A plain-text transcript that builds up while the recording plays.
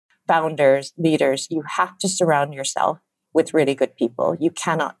founders, leaders, you have to surround yourself with really good people. You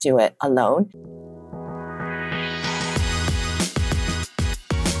cannot do it alone.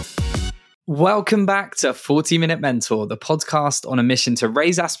 Welcome back to 40-Minute Mentor, the podcast on a mission to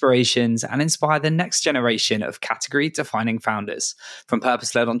raise aspirations and inspire the next generation of category-defining founders. From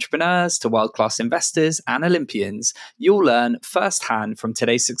purpose-led entrepreneurs to world-class investors and Olympians, you'll learn firsthand from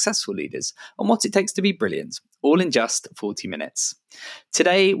today's successful leaders on what it takes to be brilliant, all in just 40 minutes.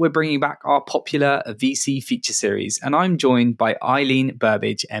 Today, we're bringing back our popular VC feature series, and I'm joined by Eileen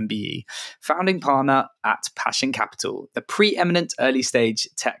Burbidge MBE, founding partner at Passion Capital, the preeminent early-stage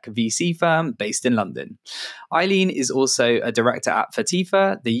tech VC firm based in London. Eileen is also a director at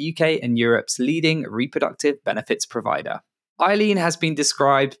Fatifa, the UK and Europe's leading reproductive benefits provider. Eileen has been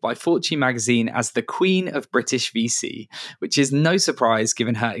described by Fortune magazine as the Queen of British VC, which is no surprise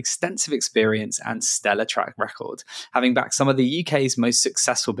given her extensive experience and stellar track record, having backed some of the UK's most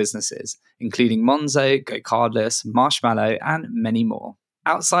successful businesses, including Monzo, GoCardless, Marshmallow, and many more.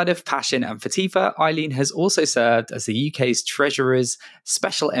 Outside of Passion and Fatifa, Eileen has also served as the UK's Treasurer's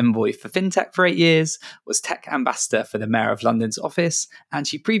Special Envoy for FinTech for 8 years, was Tech Ambassador for the Mayor of London's office, and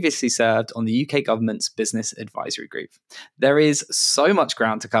she previously served on the UK government's Business Advisory Group. There is so much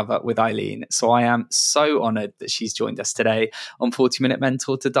ground to cover with Eileen, so I am so honoured that she's joined us today on 40-Minute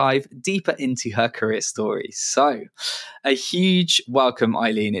Mentor to dive deeper into her career story. So, a huge welcome,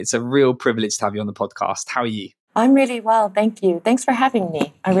 Eileen. It's a real privilege to have you on the podcast. How are you? I'm really well, thank you. Thanks for having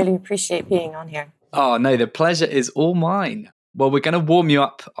me. I really appreciate being on here. Oh, no, the pleasure is all mine. Well, we're going to warm you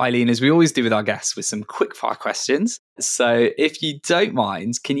up, Eileen, as we always do with our guests, with some quick-fire questions. So if you don't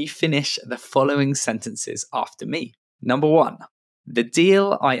mind, can you finish the following sentences after me? Number 1, the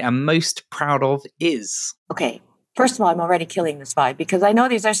deal I am most proud of is... Okay, first of all, I'm already killing this vibe because I know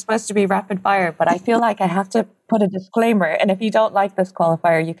these are supposed to be rapid fire, but I feel like I have to put a disclaimer. And if you don't like this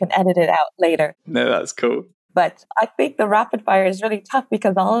qualifier, you can edit it out later. No, that's cool. But I think the rapid fire is really tough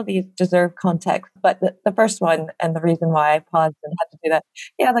because all of these deserve context. But the first one, and the reason why I paused and had to do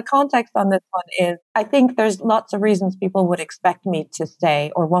that, the context on this one is, I think there's lots of reasons people would expect me to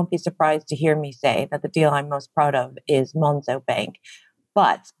say, or won't be surprised to hear me say, that the deal I'm most proud of is Monzo Bank.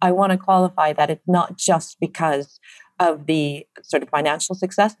 But I want to qualify that it's not just because of the sort of financial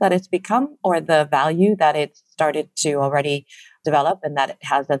success that it's become or the value that it's started to already develop and that it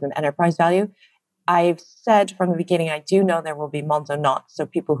has as an enterprise value. I've said from the beginning, I do know there will be Monzo knots, so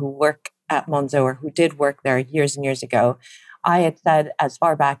people who work at Monzo or who did work there years and years ago. I had said as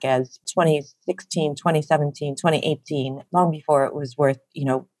far back as 2016, 2017, 2018, long before it was worth,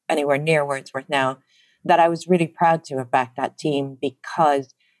 anywhere near where it's worth now, that I was really proud to have backed that team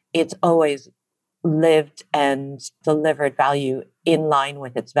because it's always lived and delivered value in line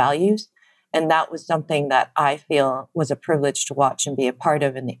with its values. And that was something that I feel was a privilege to watch and be a part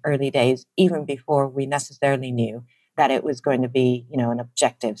of in the early days, even before we necessarily knew that it was going to be, an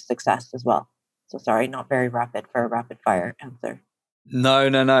objective success as well. So sorry, not very rapid for a rapid fire answer. No.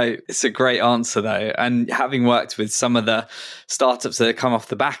 It's a great answer, though. And having worked with some of the startups that have come off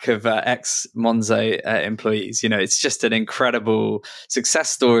the back of ex-Monzo employees, it's just an incredible success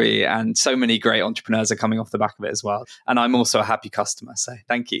story. And so many great entrepreneurs are coming off the back of it as well. And I'm also a happy customer. So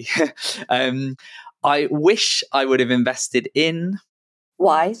thank you. I wish I would have invested in...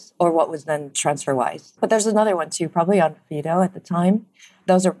 Wise, or what was then TransferWise. But there's another one too, probably on Fido at the time.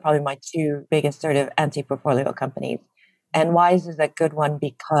 Those are probably my two biggest sort of anti-portfolio companies. And Wise is a good one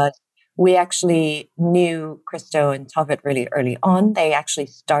because we actually knew Christo and Tovit really early on. They actually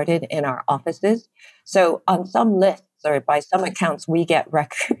started in our offices. So on some lists or by some accounts, we get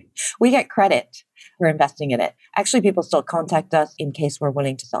credit for investing in it. Actually, people still contact us in case we're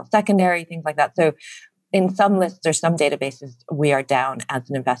willing to sell secondary, things like that. So in some lists or some databases, we are down as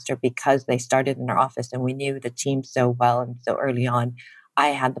an investor because they started in our office and we knew the team so well and so early on. I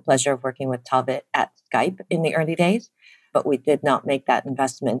had the pleasure of working with Tovit at Skype in the early days, but we did not make that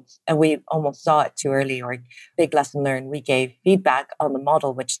investment. And we almost saw it too early, or big lesson learned. We gave feedback on the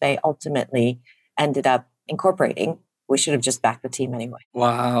model, which they ultimately ended up incorporating. We should have just backed the team anyway.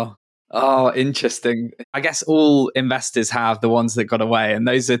 Wow. Oh, interesting. I guess all investors have the ones that got away, and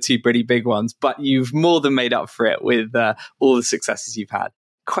those are two pretty big ones, but you've more than made up for it with all the successes you've had.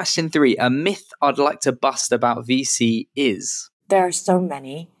 Question 3, a myth I'd like to bust about VC is? There are so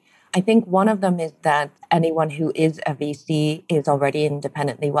many. I think one of them is that anyone who is a VC is already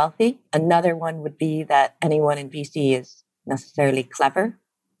independently wealthy. Another one would be that anyone in VC is necessarily clever,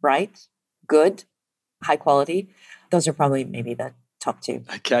 bright, good, high quality. Those are probably maybe the top 2.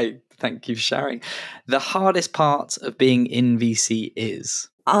 Okay, thank you for sharing. The hardest part of being in VC is?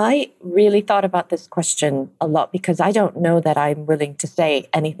 I really thought about this question a lot because I don't know that I'm willing to say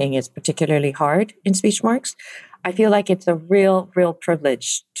anything is particularly hard in speech marks. I feel like it's a real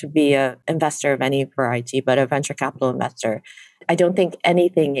privilege to be an investor of any variety, but a venture capital investor. I don't think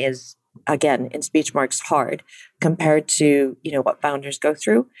anything is, again, in speech marks hard compared to, what founders go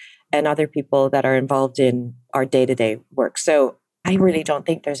through and other people that are involved in our day-to-day work. So I really don't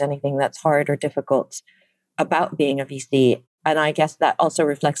think there's anything that's hard or difficult about being a VC. And I guess that also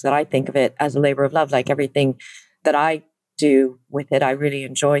reflects that I think of it as a labor of love, like everything that I do with it. I really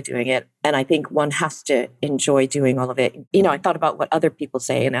enjoy doing it. And I think one has to enjoy doing all of it. I thought about what other people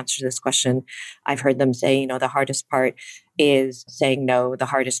say in answer to this question. I've heard them say, the hardest part is saying no. The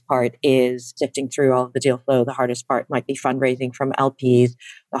hardest part is sifting through all of the deal flow. The hardest part might be fundraising from LPs.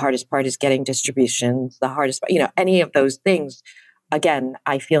 The hardest part is getting distributions. The hardest part, any of those things. Again,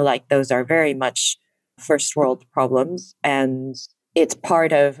 I feel like those are very much first world problems. And it's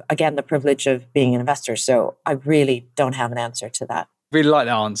part of, again, the privilege of being an investor. So I really don't have an answer to that. Really like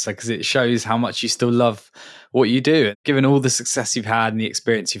that answer because it shows how much you still love what you do. Given all the success you've had and the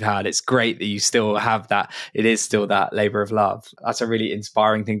experience you've had, it's great that you still have that. It is still that labor of love. That's a really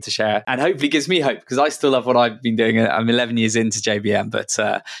inspiring thing to share and hopefully gives me hope because I still love what I've been doing. I'm 11 years into JBM, but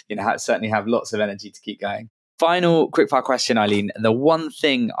I certainly have lots of energy to keep going. Final quickfire question, Eileen. The one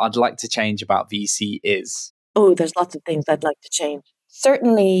thing I'd like to change about VC is? Oh, there's lots of things I'd like to change.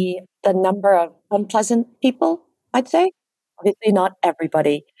 Certainly the number of unpleasant people, I'd say. Obviously not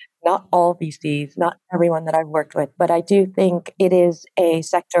everybody, not all VCs, not everyone that I've worked with, but I do think it is a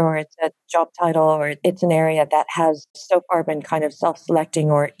sector or it's a job title or it's an area that has so far been kind of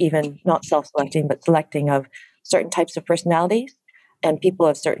self-selecting or even not self-selecting, but selecting of certain types of personalities and people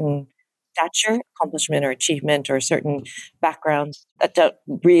of certain stature, accomplishment or achievement or certain backgrounds that don't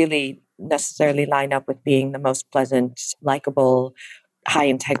really necessarily line up with being the most pleasant, likable, high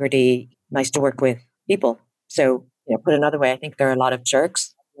integrity, nice to work with people. So, put another way, I think there are a lot of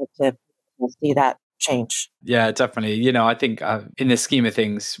jerks to see that change. Yeah, definitely. I think in the scheme of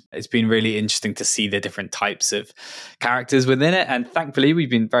things, it's been really interesting to see the different types of characters within it. And thankfully,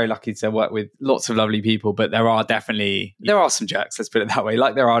 we've been very lucky to work with lots of lovely people, but there are some jerks, let's put it that way,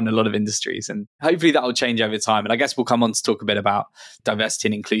 like there are in a lot of industries. And hopefully that will change over time. And I guess we'll come on to talk a bit about diversity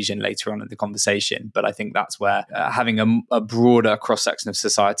and inclusion later on in the conversation. But I think that's where having a broader cross-section of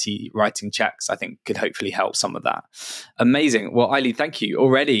society writing checks, I think could hopefully help some of that. Amazing. Well, Eileen, thank you.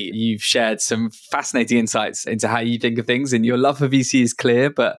 Already, you've shared some fascinating insights into how you think of things, and your love for VC is clear,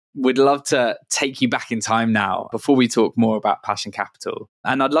 but would love to take you back in time now before we talk more about Passion Capital.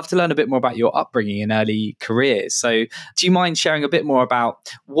 And I'd love to learn a bit more about your upbringing and early careers. So do you mind sharing a bit more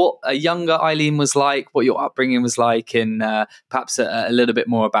about what a younger Eileen was like, what your upbringing was like, and perhaps a little bit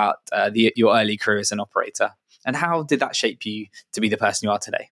more about your early career as an operator? And how did that shape you to be the person you are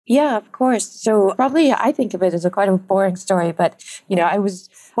today? Yeah, of course. So probably I think of it as a quite a boring story, but I was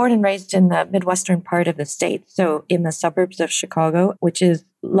born and raised in the Midwestern part of the state. So in the suburbs of Chicago, which is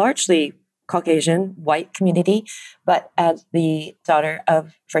largely Caucasian, white community. But as the daughter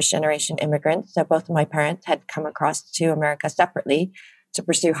of first generation immigrants, so both of my parents had come across to America separately to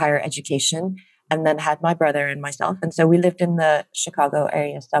pursue higher education and then had my brother and myself. And so we lived in the Chicago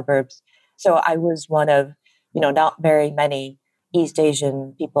area suburbs. So I was one of not very many East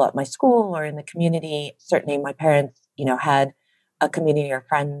Asian people at my school or in the community. Certainly my parents, had a community or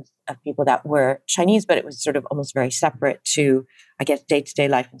friends of people that were Chinese, but it was sort of almost very separate to, I guess, day-to-day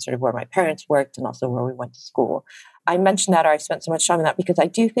life and sort of where my parents worked and also where we went to school. I mentioned that, or I've spent so much time on that because I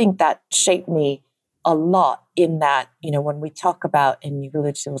do think that shaped me a lot in that, when we talk about, and you've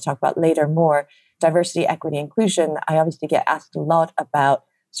alluded to, we'll talk about later more, diversity, equity, inclusion, I obviously get asked a lot about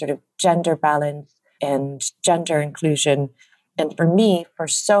sort of gender balance and gender inclusion. And for me, for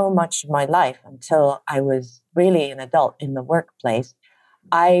so much of my life, until I was really an adult in the workplace,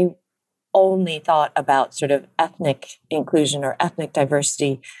 I only thought about sort of ethnic inclusion or ethnic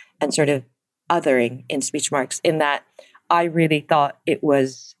diversity and sort of othering in speech marks, in that I really thought it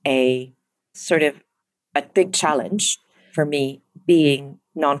was a sort of a big challenge for me being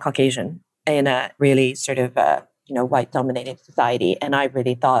non-Caucasian in a really sort of, white dominated society. And I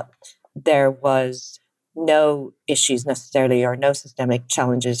really thought there was no issues necessarily or no systemic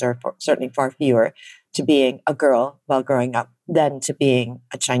challenges, or certainly far fewer, to being a girl while growing up than to being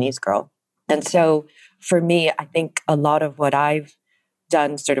a Chinese girl. And so for me, I think a lot of what I've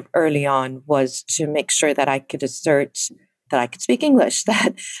done sort of early on was to make sure that I could assert that I could speak English,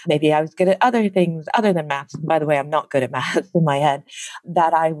 that maybe I was good at other things other than maths. And by the way, I'm not good at maths in my head,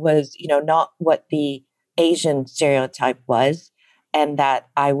 that I was, not what the Asian stereotype was, and that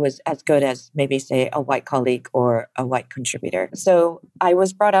I was as good as maybe, say, a white colleague or a white contributor. So I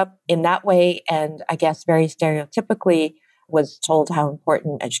was brought up in that way, and I guess very stereotypically was told how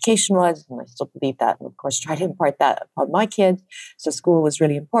important education was. And I still believe that, and of course, try to impart that upon my kids. So school was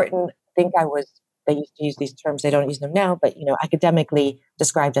really important. I think I was, they used to use these terms, they don't use them now, but, academically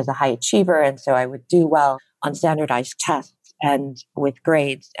described as a high achiever. And so I would do well on standardized tests and with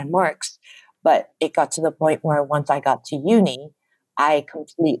grades and marks. But it got to the point where once I got to uni, I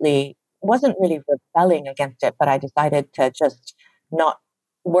completely wasn't really rebelling against it, but I decided to just not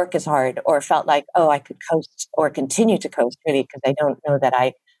work as hard, or felt like, oh, I could coast or continue to coast, really, because I don't know that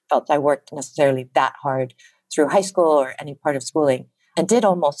I felt I worked necessarily that hard through high school or any part of schooling, and did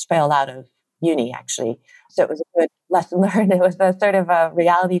almost fail out of uni, actually. So it was a good lesson learned. It was a sort of a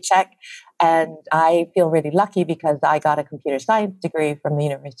reality check. And I feel really lucky because I got a computer science degree from the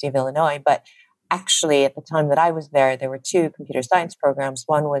University of Illinois. But actually, at the time that I was there were two computer science programs.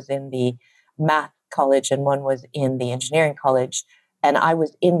 One was in the math college and one was in the engineering college. And I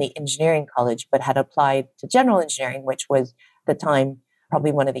was in the engineering college, but had applied to general engineering, which was at the time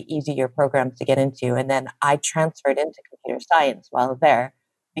probably one of the easier programs to get into. And then I transferred into computer science while there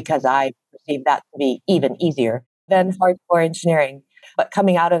because I perceived that to be even easier than hardcore engineering. But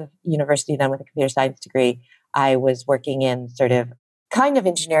coming out of university then with a computer science degree, I was working in sort of kind of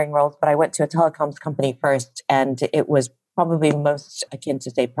engineering roles, but I went to a telecoms company first, and it was probably most akin to,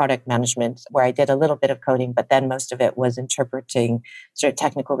 say, product management, where I did a little bit of coding, but then most of it was interpreting sort of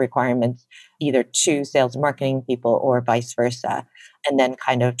technical requirements, either to sales and marketing people or vice versa, and then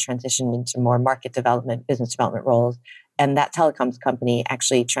kind of transitioned into more market development, business development roles. And that telecoms company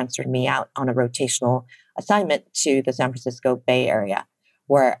actually transferred me out on a rotational assignment to the San Francisco Bay Area,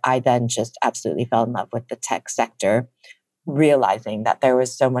 where I then just absolutely fell in love with the tech sector, realizing that there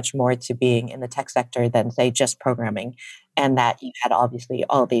was so much more to being in the tech sector than, say, just programming, and that you had obviously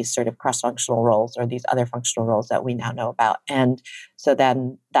all these sort of cross-functional roles or these other functional roles that we now know about. And so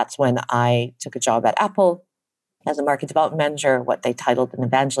then that's when I took a job at Apple as a market development manager, what they titled an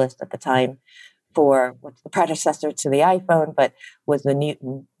evangelist at the time, for what's the predecessor to the iPhone, but was the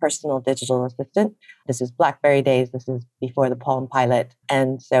Newton personal digital assistant. This is BlackBerry days. This is before the Palm Pilot.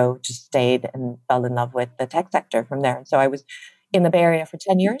 And so just stayed and fell in love with the tech sector from there. And so I was in the Bay Area for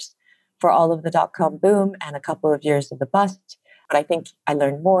 10 years for all of the dot-com boom and a couple of years of the bust. But I think I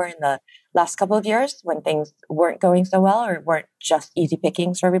learned more in the last couple of years when things weren't going so well or weren't just easy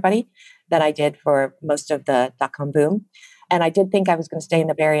pickings for everybody than I did for most of the dot-com boom. And I did think I was going to stay in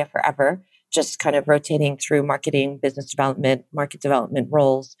the Bay Area forever, just kind of rotating through marketing, business development, market development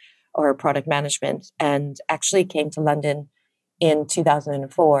roles, or product management, and actually came to London in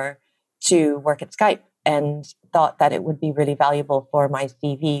 2004 to work at Skype, and thought that it would be really valuable for my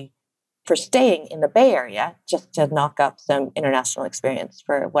CV for staying in the Bay Area, just to knock up some international experience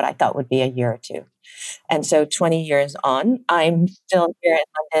for what I thought would be a year or two. And so 20 years on, I'm still here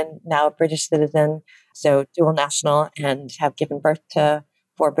in London, now a British citizen, so dual national, and have given birth to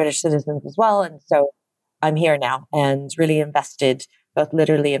 4 British citizens as well. And so I'm here now and really invested both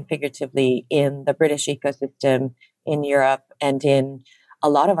literally and figuratively in the British ecosystem, in Europe, and in a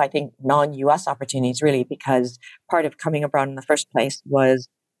lot of, I think, non-US opportunities, really, because part of coming abroad in the first place was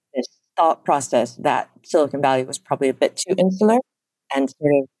this thought process that Silicon Valley was probably a bit too insular and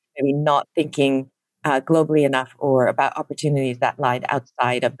sort of maybe not thinking globally enough or about opportunities that lied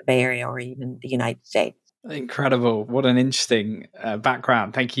outside of the Bay Area or even the United States. Incredible. What an interesting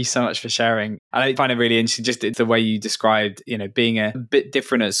background. Thank you so much for sharing. I find it really interesting, just the way you described, being a bit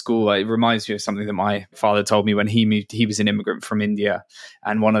different at school. It reminds me of something that my father told me when he moved. He was an immigrant from India.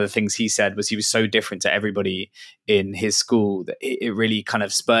 And one of the things he said was he was so different to everybody in his school that it really kind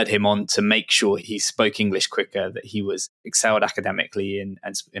of spurred him on to make sure he spoke English quicker, that he was excelled academically and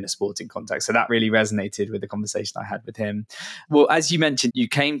in a sporting context. So that really resonated with the conversation I had with him. Well, as you mentioned, you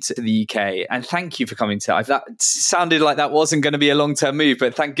came to the UK, and thank you for coming to. That sounded like that wasn't going to be a long-term move,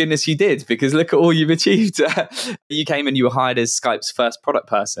 but thank goodness you did, because look at all you've achieved. You came and you were hired as Skype's first product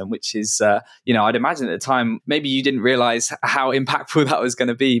person, which is, I'd imagine at the time, maybe you didn't realize how impactful that was going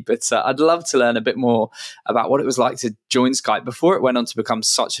to be. But I'd love to learn a bit more about what it was like to join Skype before it went on to become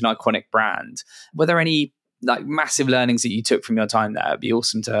such an iconic brand. Were there any massive learnings that you took from your time there? It'd be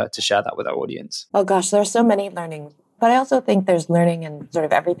awesome to share that with our audience. Oh gosh, there are so many learnings. But I also think there's learning in sort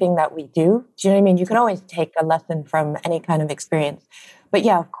of everything that we do. Do you know what I mean? You can always take a lesson from any kind of experience. But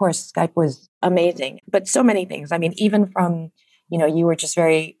yeah, of course, Skype was amazing. But so many things. I mean, even from, you were just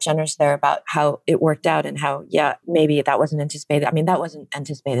very generous there about how it worked out and how, maybe that wasn't anticipated. I mean, that wasn't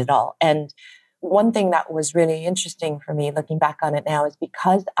anticipated at all. And one thing that was really interesting for me looking back on it now is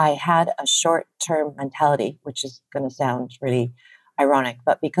because I had a short-term mentality, which is going to sound really ironic.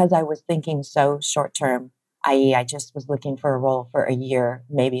 But because I was thinking so short term, i.e., I just was looking for a role for a year,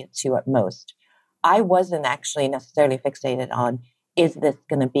 maybe 2 at most, I wasn't actually necessarily fixated on, is this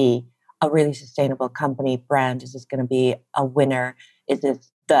going to be a really sustainable company brand? Is this going to be a winner? Is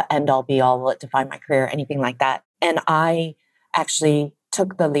this the end all be all? Will it define my career? Anything like that? And I actually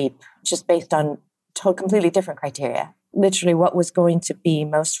took the leap just based on completely different criteria. Literally, what was going to be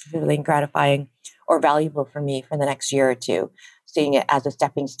most fulfilling, gratifying, or valuable for me for the next year or two, seeing it as a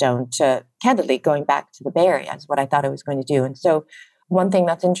stepping stone to candidly going back to the Bay Area is what I thought I was going to do. And so one thing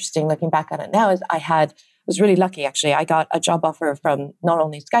that's interesting looking back at it now is was really lucky actually. I got a job offer from not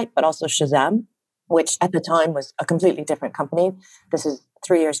only Skype, but also Shazam, which at the time was a completely different company. This is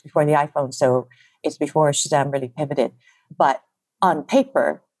 3 years before the iPhone. So it's before Shazam really pivoted. But on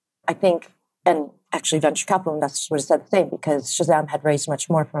paper, I think, and actually venture capital investors would have said the same, because Shazam had raised much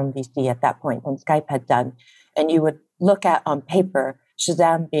more from VC at that point than Skype had done. And you would look at on paper,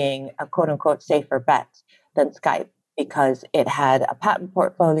 Shazam being a quote unquote safer bet than Skype, because it had a patent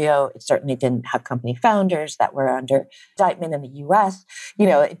portfolio. It certainly didn't have company founders that were under indictment in the US.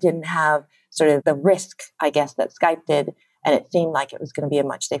 It didn't have sort of the risk, I guess, that Skype did. And it seemed like it was going to be a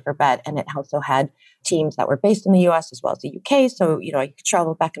much safer bet. And it also had teams that were based in the US as well as the UK. So, you could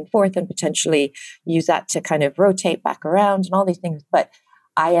travel back and forth and potentially use that to kind of rotate back around and all these things. But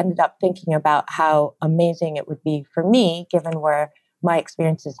I ended up thinking about how amazing it would be for me, given where my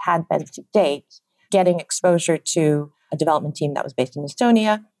experiences had been to date, getting exposure to a development team that was based in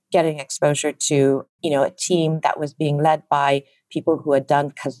Estonia, getting exposure to, a team that was being led by people who had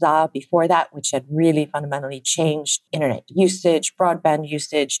done Kazaa before that, which had really fundamentally changed internet usage, broadband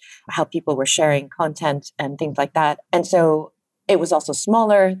usage, how people were sharing content and things like that. And so it was also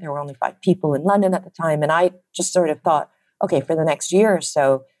smaller. There were only 5 people in London at the time. And I just sort of thought, okay, for the next year or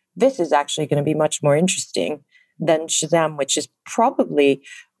so, this is actually going to be much more interesting than Shazam, which is probably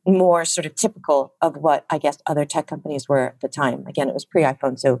more sort of typical of what I guess other tech companies were at the time. Again, it was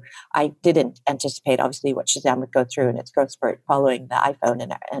pre-iPhone, so I didn't anticipate obviously what Shazam would go through in its growth spurt following the iPhone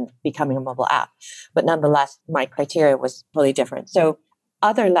and becoming a mobile app. But nonetheless, my criteria was totally different. So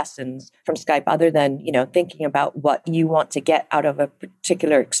other lessons from Skype, other than, thinking about what you want to get out of a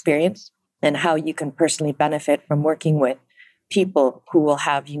particular experience and how you can personally benefit from working with people who will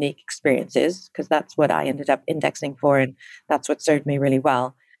have unique experiences, because that's what I ended up indexing for, and that's what served me really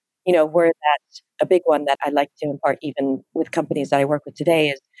well. Where that a big one that I like to impart even with companies that I work with today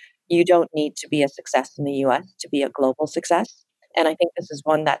is, you don't need to be a success in the US to be a global success. And I think this is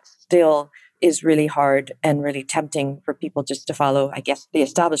one that still is really hard and really tempting for people just to follow, I guess, the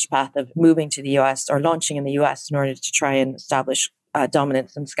established path of moving to the US or launching in the US in order to try and establish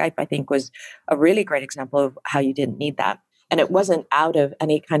dominance. And Skype, I think, was a really great example of how you didn't need that. And it wasn't out of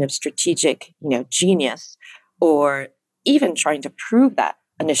any kind of strategic, genius or even trying to prove that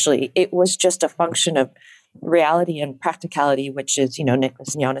initially. It was just a function of reality and practicality, which is,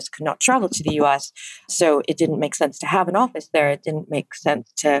 Nicholas and Jonas could not travel to the US. So it didn't make sense to have an office there. It didn't make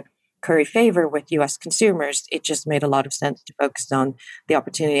sense to curry favor with US consumers. It just made a lot of sense to focus on the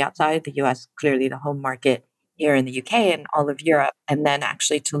opportunity outside the US, clearly the home market here in the UK and all of Europe, and then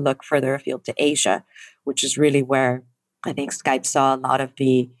actually to look further afield to Asia, which is really where I think Skype saw a lot of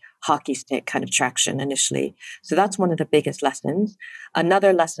the hockey stick kind of traction initially. So that's one of the biggest lessons.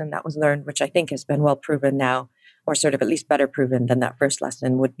 Another lesson that was learned, which I think has been well proven now, or sort of at least better proven than that first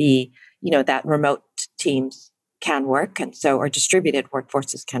lesson, would be, that remote teams can work. And so, or distributed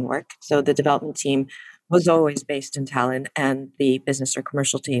workforces can work. So the development team was always based in Tallinn and the business or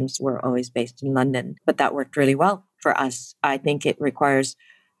commercial teams were always based in London. But that worked really well for us. I think it requires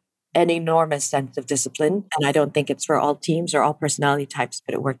an enormous sense of discipline. And I don't think it's for all teams or all personality types,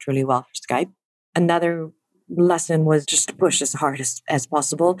 but it worked really well for Skype. Another lesson was just to push as hard as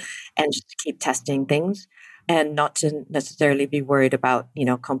possible and just to keep testing things and not to necessarily be worried about,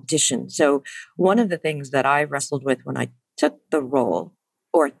 competition. So one of the things that I wrestled with when I took the role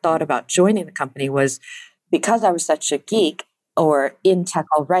or thought about joining the company was, because I was such a geek or in tech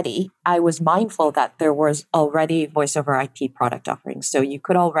already, I was mindful that there was already voice over IP product offerings. So you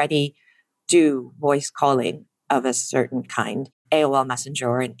could already do voice calling of a certain kind, AOL Messenger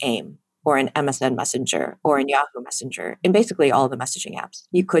or an AIM or an MSN Messenger or an Yahoo Messenger, and basically all the messaging apps.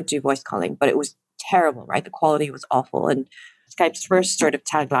 You could do voice calling, but it was terrible, right? The quality was awful. And Skype's first sort of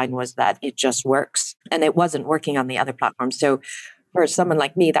tagline was that it just works, and it wasn't working on the other platforms. So for someone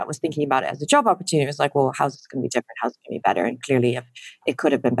like me that was thinking about it as a job opportunity, it was like, well, how's this going to be different? How's it going to be better? And clearly, if it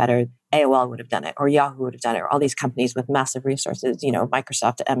could have been better, AOL would have done it, or Yahoo would have done it, or all these companies with massive resources,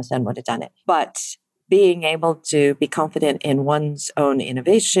 Microsoft, MSN would have done it. But being able to be confident in one's own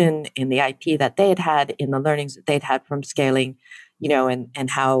innovation, in the IP that they had, in the learnings that they'd had from scaling, and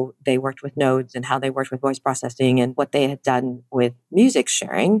how they worked with nodes and how they worked with voice processing and what they had done with music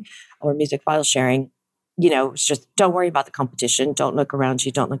sharing or music file sharing. It's just don't worry about the competition. Don't look around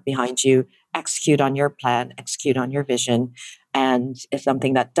you. Don't look behind you. Execute on your plan, execute on your vision. And if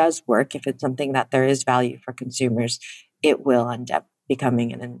something that does work, if it's something that there is value for consumers, it will end up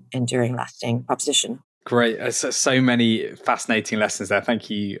becoming an enduring, lasting proposition. Great. So many fascinating lessons there. Thank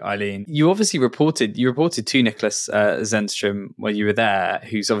you, Eileen. You obviously reported to Nicholas Zenstrom when you were there,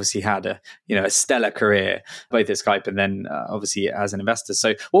 who's obviously had a stellar career, both at Skype and then obviously as an investor.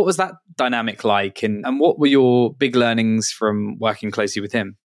 So what was that dynamic like? And what were your big learnings from working closely with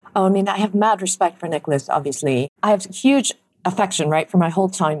him? Oh, I mean, I have mad respect for Nicholas, obviously. I have huge affection, right, for my whole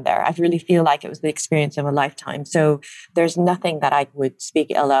time there. I really feel like it was the experience of a lifetime. So there's nothing that I would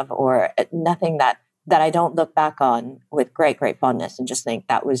speak ill of or nothing that I don't look back on with great, great fondness and just think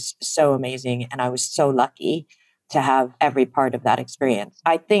that was so amazing. And I was so lucky to have every part of that experience.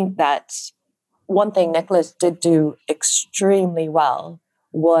 I think that one thing Nicholas did do extremely well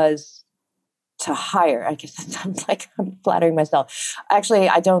was to hire. I guess that sounds like I'm flattering myself. Actually,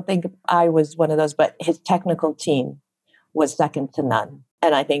 I don't think I was one of those, but his technical team was second to none.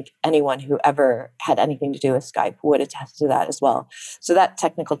 And I think anyone who ever had anything to do with Skype would attest to that as well. So that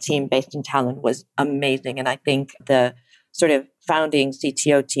technical team based in Tallinn was amazing. And I think the sort of founding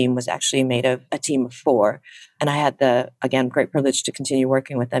CTO team was actually made of a team of 4. And I had the, again, great privilege to continue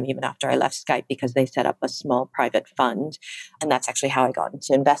working with them even after I left Skype because they set up a small private fund. And that's actually how I got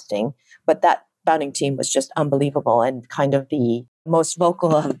into investing. But that founding team was just unbelievable. And kind of the most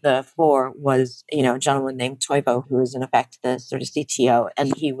vocal of the 4 was, a gentleman named Toivo, who is in effect the sort of CTO,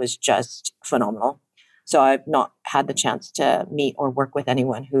 and he was just phenomenal. So I've not had the chance to meet or work with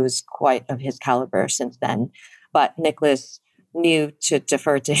anyone who's quite of his caliber since then. But Nicholas knew to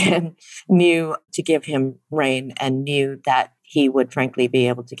defer to him, knew to give him rein, and knew that he would frankly be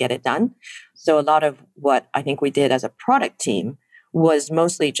able to get it done. So a lot of what I think we did as a product team was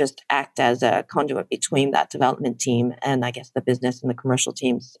mostly just act as a conduit between that development team and I guess the business and the commercial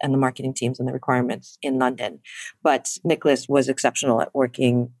teams and the marketing teams and the requirements in London. But Nicholas was exceptional at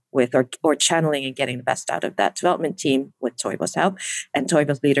working with or channeling and getting the best out of that development team with Toivo's help and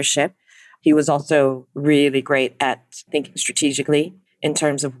Toivo's leadership. He was also really great at thinking strategically in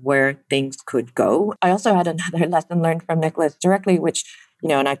terms of where things could go. I also had another lesson learned from Nicholas directly, which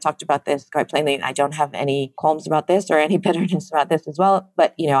and I've talked about this quite plainly. I don't have any qualms about this or any bitterness about this as well.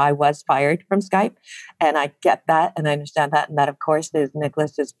 But, I was fired from Skype and I get that and I understand that. And that, of course, is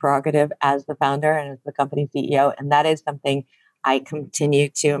Nicholas's prerogative as the founder and as the company CEO. And that is something I continue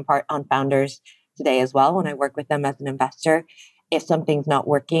to impart on founders today as well when I work with them as an investor. If something's not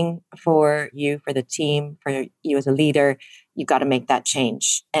working for you, for the team, for you as a leader, you've got to make that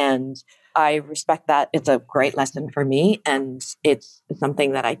change. And I respect that. It's a great lesson for me. And it's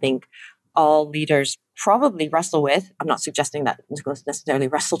something that I think all leaders probably wrestle with. I'm not suggesting that Nicholas necessarily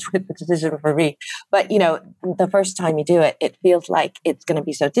wrestled with the decision for me, but the first time you do it, it feels like it's going to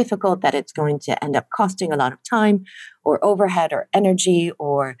be so difficult that it's going to end up costing a lot of time or overhead or energy,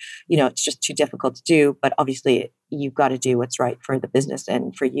 or, it's just too difficult to do. But obviously you've got to do what's right for the business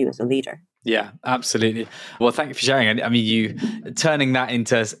and for you as a leader. Yeah, absolutely. Well, thank you for sharing. I mean, you turning that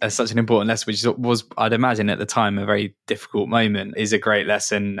into such an important lesson, which was, I'd imagine at the time, a very difficult moment, is a great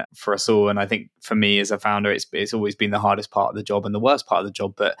lesson for us all. And I think for me as a founder, it's always been the hardest part of the job and the worst part of the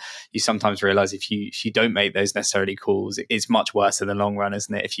job. But you sometimes realize if you don't make those necessarily calls, it's much worse in the long run,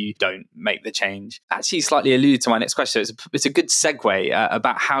 isn't it? If you don't make the change. Actually, slightly alluded to my next question. It's a good segue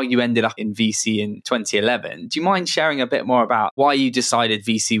about how you ended up in VC in 2011. Do you mind sharing a bit more about why you decided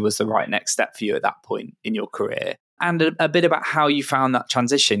VC was the right next step for you at that point in your career, and a bit about how you found that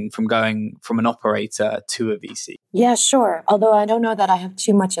transition from going from an operator to a VC? Yeah, sure. Although I don't know that I have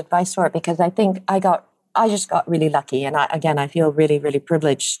too much advice for it, because I think I just got really lucky. And I feel really, really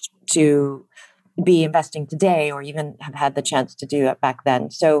privileged to be investing today or even have had the chance to do it back then.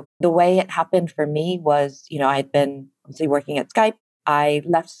 So the way it happened for me was, I'd been obviously working at Skype. I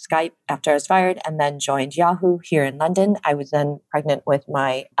left Skype after I was fired and then joined Yahoo here in London. I was then pregnant with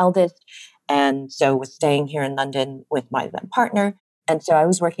my eldest, and so was staying here in London with my then partner. And so I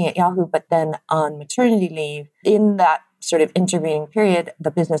was working at Yahoo, but then on maternity leave, in that sort of intervening period,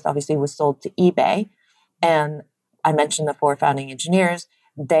 the business obviously was sold to eBay. And I mentioned the 4 founding engineers.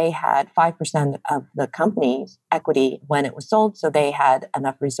 They had 5% of the company's equity when it was sold. So they had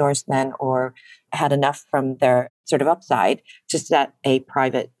enough resource then, or had enough from their sort of upside, to set a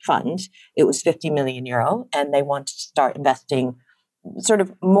private fund. It was 50 million euro, and they wanted to start investing sort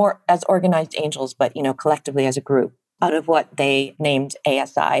of more as organized angels, but, collectively as a group, out of what they named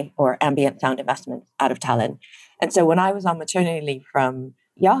ASI, or Ambient Sound Investments, out of Tallinn. And so when I was on maternity leave from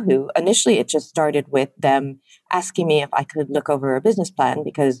Yahoo, initially it just started with them asking me if I could look over a business plan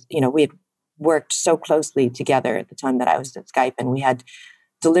because, we had worked so closely together at the time that I was at Skype, and we had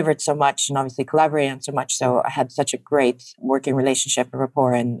delivered so much and obviously collaborated on so much. So I had such a great working relationship and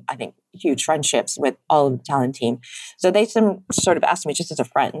rapport, and I think huge friendships with all of the talent team. So they sort of asked me just as a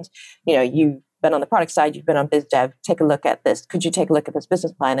friend, you've been on the product side, you've been on biz dev, take a look at this. Could you take a look at this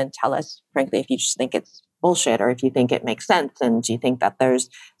business plan and tell us, frankly, if you just think it's bullshit or if you think it makes sense, and do you think that there's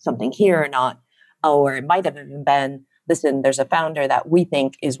something here or not? Or it might have even been, listen, there's a founder that we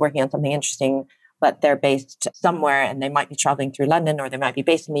think is working on something interesting, but they're based somewhere and they might be traveling through London, or they might be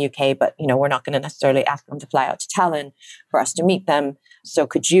based in the UK, but we're not going to necessarily ask them to fly out to Tallinn for us to meet them. So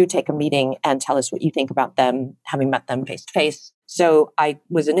could you take a meeting and tell us what you think about them, having met them face to face? So I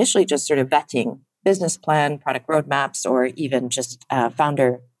was initially just sort of vetting business plan, product roadmaps, or even just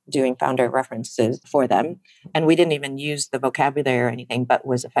doing founder references for them. And we didn't even use the vocabulary or anything, but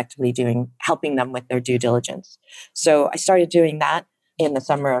was effectively helping them with their due diligence. So I started doing that in the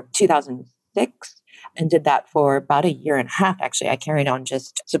summer of 2006 and did that for about a year and a half. Actually, I carried on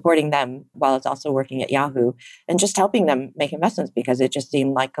just supporting them while I was also working at Yahoo and just helping them make investments because it just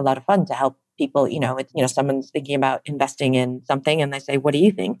seemed like a lot of fun to help people. Someone's thinking about investing in something and they say, what do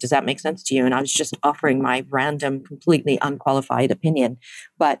you think? Does that make sense to you? And I was just offering my random, completely unqualified opinion.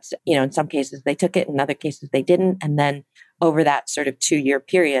 But, in some cases they took it, in other cases they didn't. And then over that sort of 2-year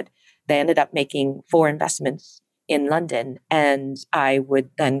period, they ended up making 4 investments in London. And I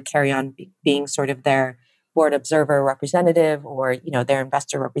would then carry on being sort of their board observer representative or, their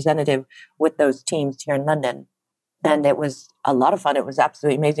investor representative with those teams here in London. And it was a lot of fun. It was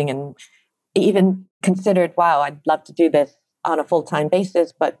absolutely amazing. And even considered, wow, I'd love to do this on a full-time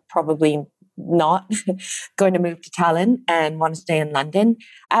basis, but probably not going to move to Tallinn and want to stay in London.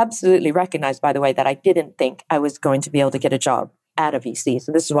 Absolutely recognized, by the way, that I didn't think I was going to be able to get a job at a VC.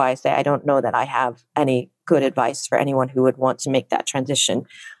 So this is why I say I don't know that I have any good advice for anyone who would want to make that transition.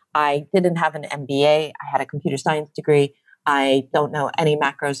 I didn't have an MBA. I had a computer science degree. I don't know any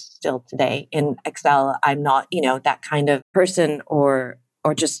macros still today in Excel. I'm not, that kind of person or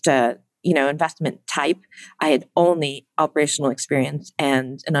just investment type. I had only operational experience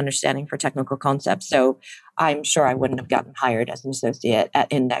and an understanding for technical concepts. So I'm sure I wouldn't have gotten hired as an associate at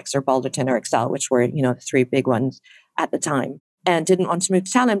Index or Balderton or Excel, which were, the 3 big ones at the time. And didn't want to move to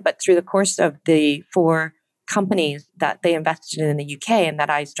Tallinn. But through the course of the 4 companies that they invested in the UK and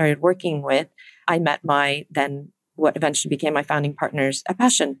that I started working with, I met what eventually became my founding partners at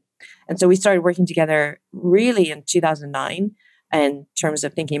Passion. And so we started working together really in 2009 in terms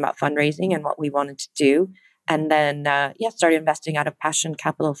of thinking about fundraising and what we wanted to do. And then, started investing out of Passion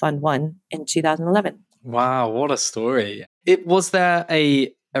Capital Fund 1 in 2011. Wow, what a story. Was there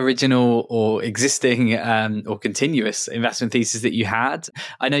a original or existing or continuous investment thesis that you had?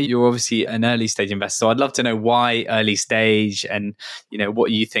 I know you're obviously an early stage investor, so I'd love to know why early stage and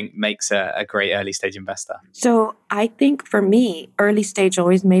what you think makes a great early stage investor. So I think for me, early stage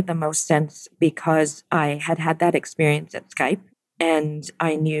always made the most sense because I had that experience at Skype and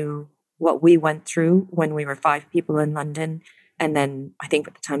I knew what we went through when we were 5 people in London. And then I think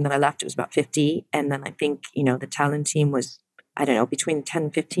at the time that I left, it was about 50. And then I think, the talent team was, I don't know, between 10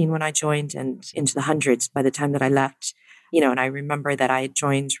 and 15 when I joined and into the hundreds by the time that I left. And I remember that I had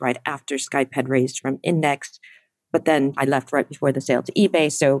joined right after Skype had raised from Index, but then I left right before the sale to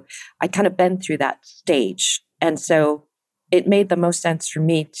eBay. So I'd kind of been through that stage. And so it made the most sense for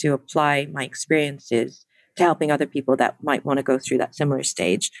me to apply my experiences to helping other people that might want to go through that similar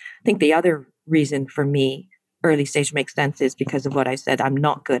stage. I think the other reason for me early stage makes sense is because of what I said I'm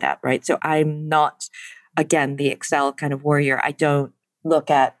not good at, right? So I'm not, again, the Excel kind of warrior. I don't look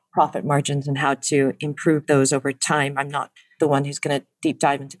at profit margins and how to improve those over time. I'm not the one who's going to deep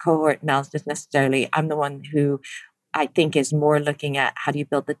dive into cohort analysis necessarily. I'm the one who I think is more looking at how do you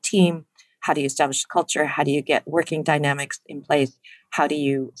build the team? How do you establish the culture? How do you get working dynamics in place? How do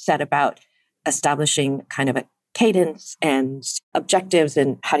you set about establishing kind of a cadence and objectives,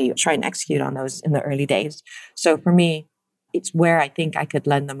 and how do you try and execute on those in the early days? So for me, it's where I think I could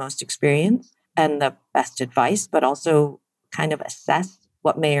lend the most experience and the best advice, but also kind of assess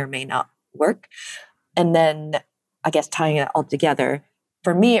what may or may not work. And then I guess tying it all together,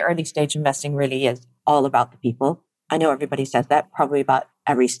 for me, early stage investing really is all about the people. I know everybody says that probably about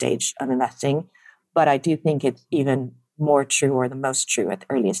every stage of investing, but I do think it's even more true or the most true at the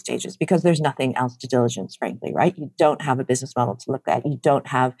earliest stages because there's nothing else to diligence, frankly, right? You don't have a business model to look at. You don't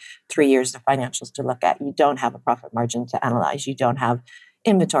have 3 years of financials to look at. You don't have a profit margin to analyze. You don't have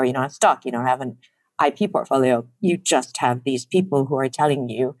inventory. You don't have stock. You don't have an IP portfolio. You just have these people who are telling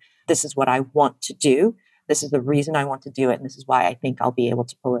you, this is what I want to do. This is the reason I want to do it. And this is why I think I'll be able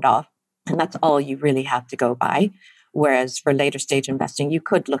to pull it off. And that's all you really have to go by. Whereas for later stage investing, you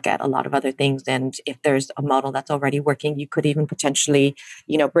could look at a lot of other things. And if there's a model that's already working, you could even potentially,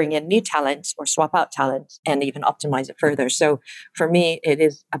 bring in new talent or swap out talent and even optimize it further. So for me, it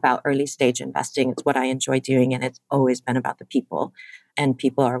is about early stage investing. It's what I enjoy doing. And it's always been about the people. And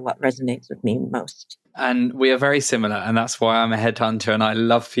people are what resonates with me most. And we are very similar, and that's why I'm a headhunter, and I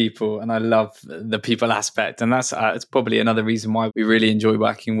love people, and I love the people aspect, and that's it's probably another reason why we really enjoy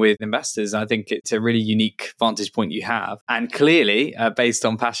working with investors. I think it's a really unique vantage point you have, and clearly, based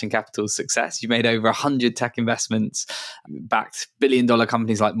on Passion Capital's success, you made over 100 tech investments, backed billion-dollar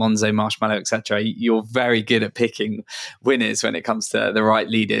companies like Monzo, Marshmallow, etc. You're very good at picking winners when it comes to the right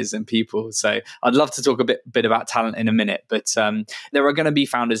leaders and people. So I'd love to talk a bit about talent in a minute, but there are going to be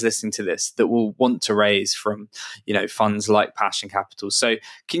founders listening to this that will want to raise from funds like Passion Capital. So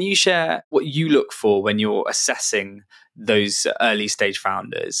can you share what you look for when you're assessing those early stage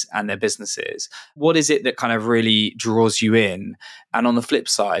founders and their businesses? What is it that kind of really draws you in? And on the flip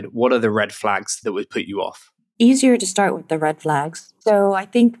side, what are the red flags that would put you off? Easier to start with the red flags. So I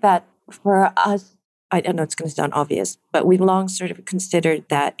think that for us, I know it's going to sound obvious, but we've long sort of considered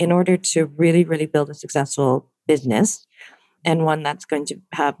that in order to really, really build a successful business, and one that's going to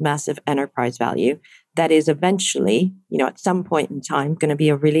have massive enterprise value, that is eventually, at some point in time, going to be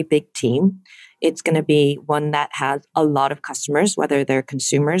a really big team. It's going to be one that has a lot of customers, whether they're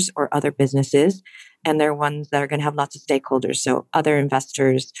consumers or other businesses, and they're ones that are going to have lots of stakeholders, so other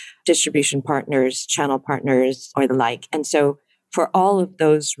investors, distribution partners, channel partners, or the like. And so for all of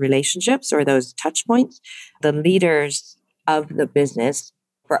those relationships or those touch points, the leaders of the business,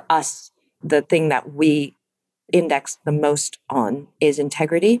 for us, the thing that we index the most on is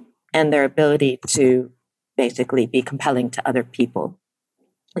integrity and their ability to basically be compelling to other people.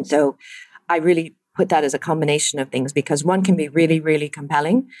 And so I really put that as a combination of things, because one can be really, really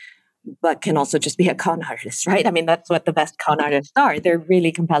compelling, but can also just be a con artist, right? I mean, that's what the best con artists are. They're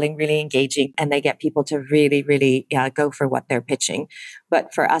really compelling, really engaging, and they get people to really, really go for what they're pitching.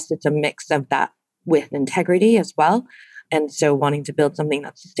 But for us, it's a mix of that with integrity as well. And so wanting to build something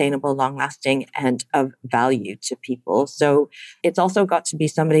that's sustainable, long lasting, and of value to people. So it's also got to be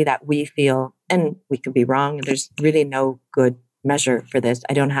somebody that we feel, and we could be wrong, and there's really no good measure for this.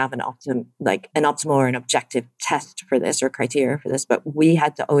 I don't have an optimal or an objective test for this or criteria for this, but we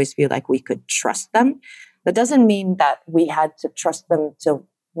had to always feel like we could trust them. That doesn't mean that we had to trust them to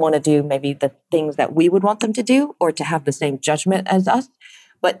want to do maybe the things that we would want them to do or to have the same judgment as us,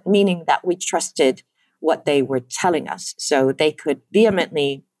 but meaning that we trusted what they were telling us. So they could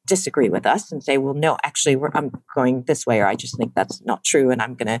vehemently disagree with us and say, well, no, actually, I'm going this way, or I just think that's not true, and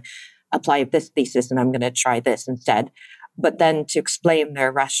I'm going to apply this thesis, and I'm going to try this instead. But then to explain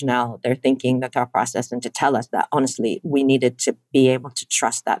their rationale, their thinking, their thought process, and to tell us that, honestly, we needed to be able to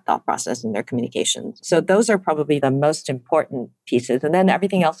trust that thought process in their communications. So those are probably the most important pieces. And then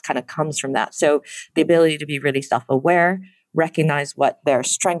everything else kind of comes from that. So the ability to be really self-aware, recognize what their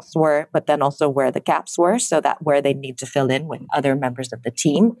strengths were, but then also where the gaps were, so that where they need to fill in with other members of the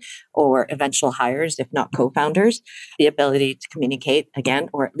team or eventual hires, if not co-founders, the ability to communicate again,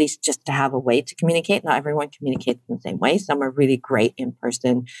 or at least just to have a way to communicate. Not everyone communicates in the same way. Some are really great in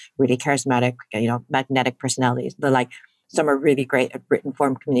person, really charismatic, magnetic personalities. They're like, some are really great at written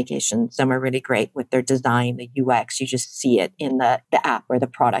form communication. Some are really great with their design, the UX. You just see it in the app or the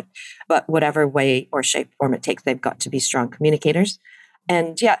product. But whatever way or shape, form it takes, they've got to be strong communicators.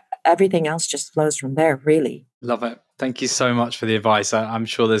 And everything else just flows from there, really. Love it. Thank you so much for the advice. I'm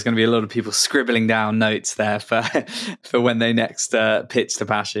sure there's going to be a lot of people scribbling down notes there for when they next pitch to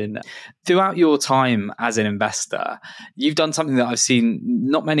Passion. Throughout your time as an investor, you've done something that I've seen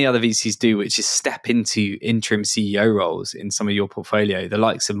not many other VCs do, which is step into interim CEO roles in some of your portfolio, the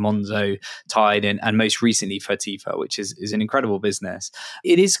likes of Monzo, Tide, and most recently Fertifa, which is an incredible business.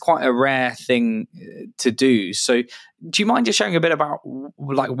 It is quite a rare thing to do. So do you mind just sharing a bit about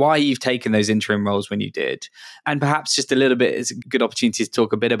why you've taken those interim roles when you did? And perhaps just a little bit is a good opportunity to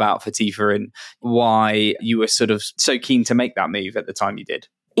talk a bit about Fertifa and why you were sort of so keen to make that move at the time you did.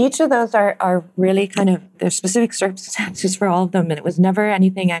 Each of those are really kind of, there's specific circumstances for all of them. And it was never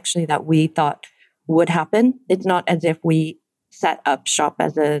anything actually that we thought would happen. It's not as if we set up shop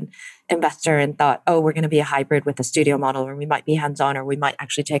as an investor and thought, oh, we're going to be a hybrid with a studio model, or we might be hands-on, or we might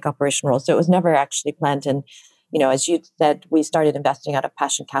actually take operation roles. So it was never actually planned. And as you said, we started investing out of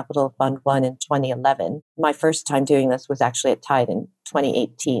Passion Capital Fund 1 in 2011. My first time doing this was actually at Tide in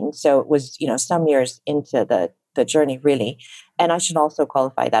 2018. So it was, some years into the journey, really. And I should also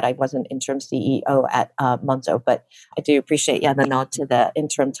qualify that I wasn't interim CEO at Monzo, but I do appreciate the nod to the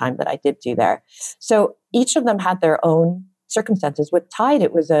interim time that I did do there. So each of them had their own circumstances. With Tide,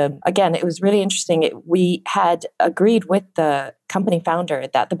 it was again, it was really interesting. We had agreed with the company founder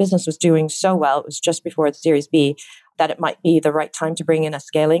that the business was doing so well, it was just before the Series B, that it might be the right time to bring in a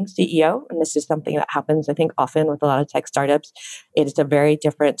scaling CEO. And this is something that happens, I think, often with a lot of tech startups. It is a very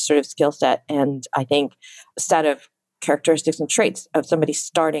different sort of skill set. And I think a set of characteristics and traits of somebody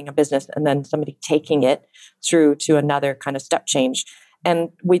starting a business and then somebody taking it through to another kind of step change. And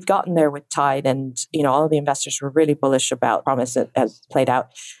we'd gotten there with Tide, and all of the investors were really bullish about promise as played out.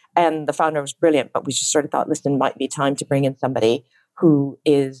 And the founder was brilliant, but we just sort of thought, listen, it might be time to bring in somebody who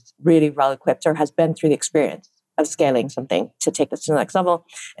is really well equipped or has been through the experience of scaling something to take us to the next level.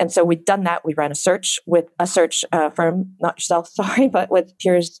 And so we'd done that. We ran a search with a search firm, not yourself, sorry, but with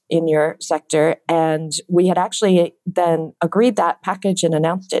peers in your sector. And we had actually then agreed that package and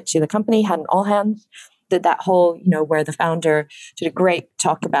announced it to the company, had an all hands, did that whole, where the founder did a great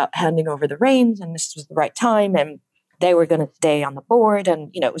talk about handing over the reins and this was the right time and they were going to stay on the board.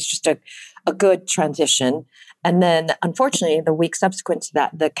 And, it was just a good transition. And then unfortunately, the week subsequent to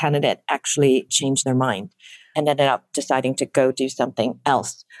that, the candidate actually changed their mind and ended up deciding to go do something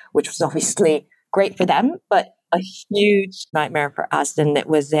else, which was obviously great for them, but a huge nightmare for us. And it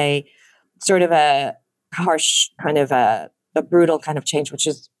was a sort of a harsh kind of a brutal kind of change, which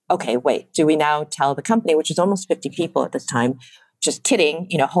is, okay, wait, do we now tell the company, which is almost 50 people at this time, just kidding,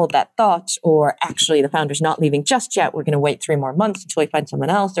 hold that thought, or actually the founder's not leaving just yet, we're going to wait 3 more months until we find someone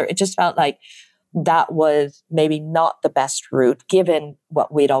else, or it just felt like that was maybe not the best route given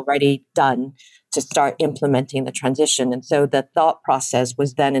what we'd already done to start implementing the transition. And so the thought process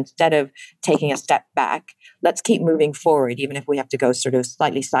was then, instead of taking a step back, let's keep moving forward, even if we have to go sort of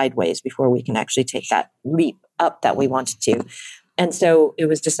slightly sideways before we can actually take that leap up that we wanted to. And so it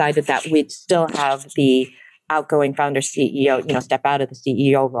was decided that we'd still have the outgoing founder CEO, step out of the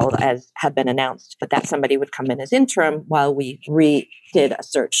CEO role as had been announced, but that somebody would come in as interim while we redid a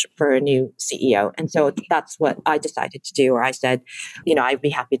search for a new CEO. And so that's what I decided to do, or I said, I'd be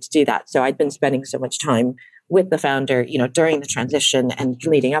happy to do that. So I'd been spending so much time with the founder, during the transition and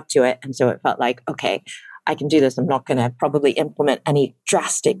leading up to it. And so it felt like, okay, I can do this. I'm not going to probably implement any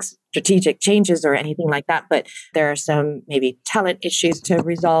drastic strategic changes or anything like that, but there are some maybe talent issues to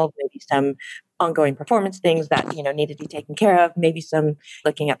resolve, maybe some ongoing performance things that, needed to be taken care of, maybe some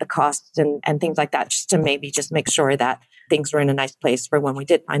looking at the costs and things like that, just to maybe just make sure that things were in a nice place for when we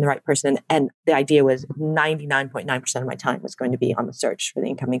did find the right person. And the idea was 99.9% of my time was going to be on the search for the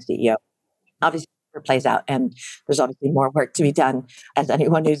incoming CEO. Obviously, it plays out, and there's obviously more work to be done, as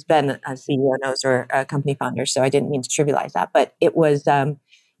anyone who's been a CEO knows, or a company founder. So I didn't mean to trivialize that, but it was,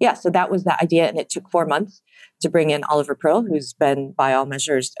 so that was the idea. And it took 4 months to bring in Oliver Pearl, who's been by all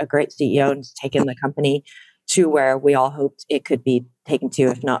measures a great CEO and has taken the company to where we all hoped it could be taken to,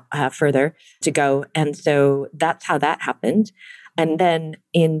 if not further to go. And so that's how that happened. And then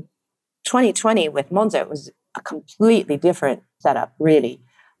in 2020 with Monzo, it was a completely different setup, really.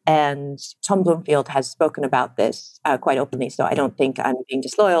 And Tom Bloomfield has spoken about this quite openly. So I don't think I'm being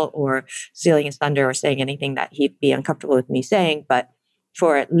disloyal or stealing his thunder or saying anything that he'd be uncomfortable with me saying. But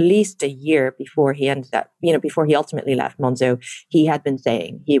for at least a year before he ended up, before he ultimately left Monzo, he had been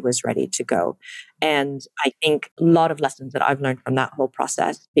saying he was ready to go. And I think a lot of lessons that I've learned from that whole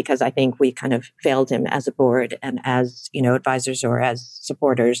process, because I think we kind of failed him as a board and as, advisors or as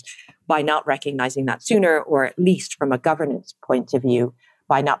supporters by not recognizing that sooner, or at least from a governance point of view,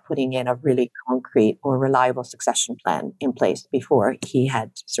 by not putting in a really concrete or reliable succession plan in place before he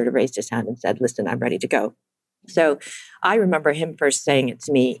had sort of raised his hand and said, listen, I'm ready to go. So I remember him first saying it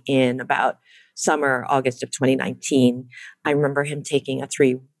to me in about summer, August of 2019. I remember him taking a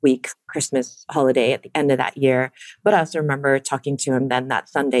 3-week Christmas holiday at the end of that year. But I also remember talking to him then that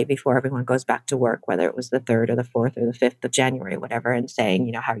Sunday before everyone goes back to work, whether it was the 3rd or the 4th or the 5th of January, whatever, and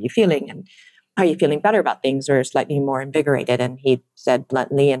saying, how are you feeling? And are you feeling better about things or slightly more invigorated? And he said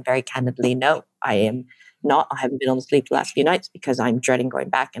bluntly and very candidly, no, I am not. I haven't been able to sleep the last few nights because I'm dreading going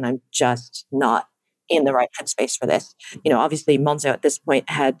back and I'm just not in the right headspace for this. Obviously Monzo at this point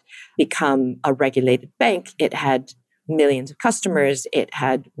had become a regulated bank. It had millions of customers. It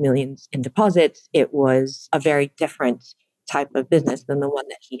had millions in deposits. It was a very different type of business than the one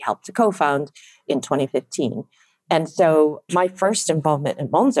that he helped to co-found in 2015. And so my first involvement in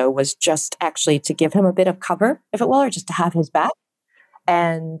Monzo was just actually to give him a bit of cover, if it will, or just to have his back.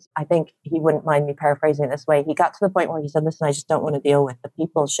 And I think he wouldn't mind me paraphrasing it this way. He got to the point where he said, listen, I just don't want to deal with the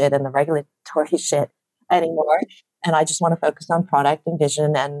people shit and the regulatory shit anymore. And I just want to focus on product and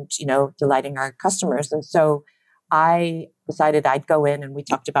vision and, delighting our customers. And so I decided I'd go in, and we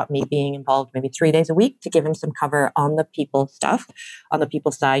talked about me being involved maybe 3 days a week to give him some cover on the people stuff. On the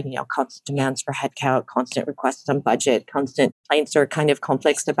people side, constant demands for headcount, constant requests on budget, constant complaints or kind of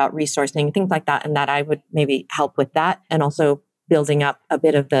conflicts about resourcing, things like that. And that I would maybe help with that. And also building up a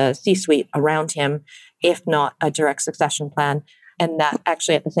bit of the C-suite around him, if not a direct succession plan. And that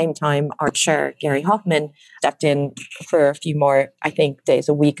actually at the same time, our chair, Gary Hoffman, stepped in for a few more, I think, days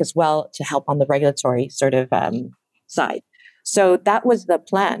a week as well to help on the regulatory sort of side. So that was the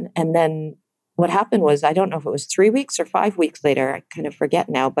plan. And then what happened was, I don't know if it was 3 weeks or 5 weeks later, I kind of forget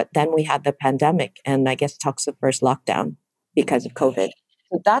now, but then we had the pandemic and I guess talks of first lockdown because of COVID.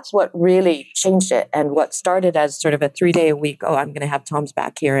 So that's what really changed it. And what started as sort of a 3-day a week, I'm going to have Tom's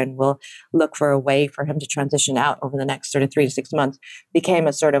back here and we'll look for a way for him to transition out over the next sort of 3 to 6 months, became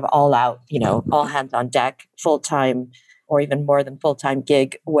a sort of all out, all hands on deck, full time, or even more than full-time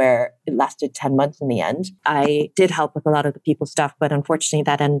gig where it lasted 10 months in the end. I did help with a lot of the people stuff, but unfortunately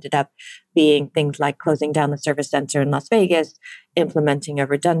that ended up being things like closing down the service center in Las Vegas, implementing a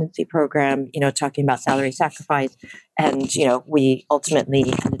redundancy program, talking about salary sacrifice. And, we ultimately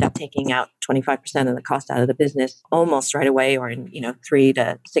ended up taking out 25% of the cost out of the business almost right away, or in, 3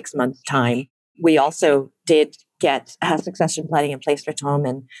 to 6 months time. We also did get succession planning in place for Tom.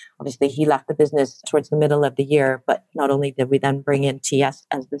 And obviously he left the business towards the middle of the year. But not only did we then bring in TS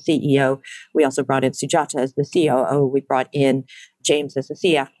as the CEO, we also brought in Sujata as the COO. We brought in James as the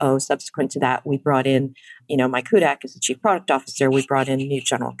CFO. Subsequent to that, we brought in, Mike Hudak as the Chief Product Officer. We brought in new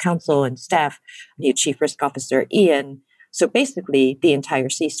General Counsel and Steph, new Chief Risk Officer, Ian. So basically the entire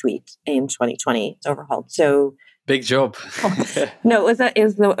C-suite in 2020 is overhauled. So big job. No, it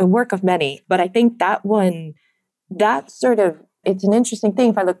was a work of many. But I think that one, it's an interesting thing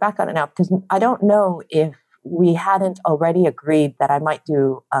if I look back on it now, because I don't know if we hadn't already agreed that I might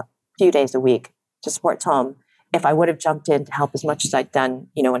do a few days a week to support Tom, if I would have jumped in to help as much as I'd done,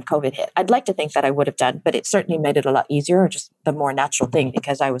 when COVID hit. I'd like to think that I would have done, but it certainly made it a lot easier, or just the more natural thing,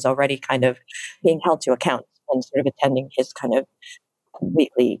 because I was already kind of being held to account and sort of attending his kind of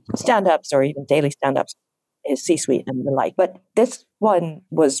weekly stand-ups or even daily stand-ups, his C-suite and the like. But this one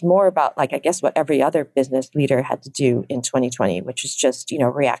was more about, I guess what every other business leader had to do in 2020, which is just,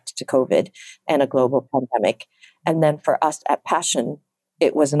 react to COVID and a global pandemic. And then for us at Passion,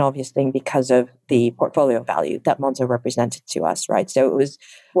 it was an obvious thing because of the portfolio value that Monzo represented to us, right? So it was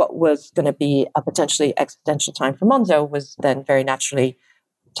what was going to be a potentially existential time for Monzo was then very naturally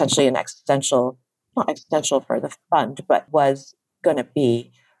potentially an existential, not existential for the fund, but was going to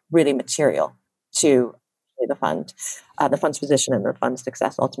be really material to the fund's position and the fund's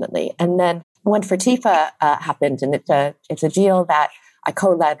success ultimately. And then when Fertifa happened, and it's a deal that I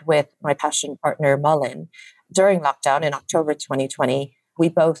co-led with my passion partner Mullen during lockdown in October 2020. We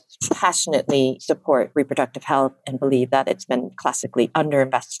both passionately support reproductive health and believe that it's been classically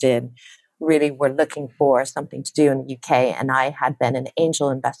underinvested in. Really, we're looking for something to do in the UK. And I had been an angel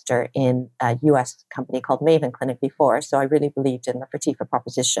investor in a US company called Maven Clinic before. So I really believed in the Fertifa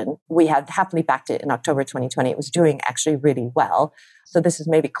proposition. We had happily backed it in October 2020. It was doing actually really well. So this is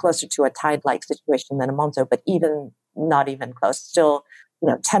maybe closer to a Tide-like situation than a Monzo, but not even close. Still,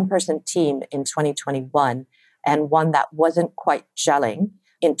 10-person team in 2021, and one that wasn't quite gelling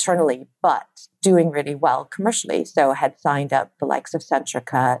internally, but doing really well commercially. So had signed up the likes of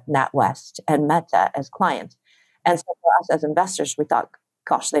Centrica, NatWest, and Meta as clients. And so for us as investors, we thought,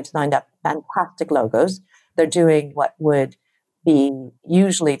 gosh, they've signed up fantastic logos. They're doing what would be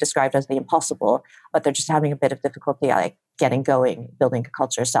usually described as the impossible, but they're just having a bit of difficulty getting going, building a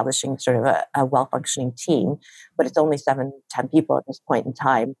culture, establishing sort of a well-functioning team. But it's only 7-10 people at this point in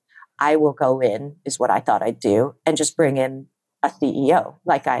time. I will go in, is what I thought I'd do, and just bring in a CEO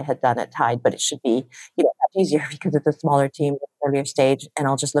like I had done at Tide, but it should be, much easier because it's a smaller team at an earlier stage. And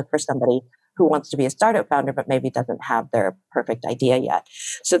I'll just look for somebody who wants to be a startup founder, but maybe doesn't have their perfect idea yet.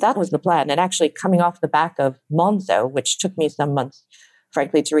 So that was the plan. And actually coming off the back of Monzo, which took me some months,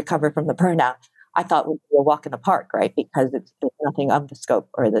 frankly, to recover from the burnout, I thought would be a walk in the park, right? Because it's nothing of the scope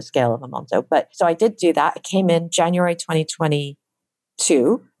or the scale of a Monzo. But so I did do that. I came in January 2022.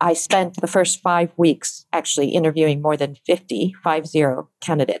 I spent the first 5 weeks actually interviewing more than 50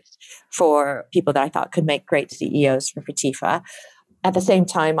 candidates for people that I thought could make great CEOs for Fertifa. At the same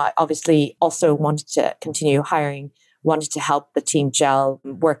time, I obviously also wanted to continue hiring, wanted to help the team gel,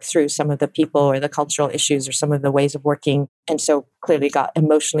 work through some of the people or the cultural issues or some of the ways of working. And so clearly got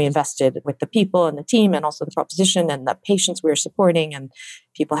emotionally invested with the people and the team and also the proposition and the patients we were supporting and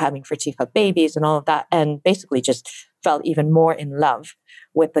people having Fertifa babies and all of that. And basically just felt even more in love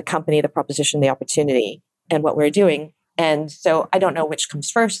with the company, the proposition, the opportunity, and what we're doing. And so I don't know which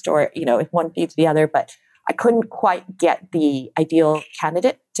comes first or, if one feeds the other, but I couldn't quite get the ideal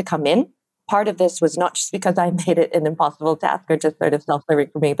candidate to come in. Part of this was not just because I made it an impossible task or just sort of self-serving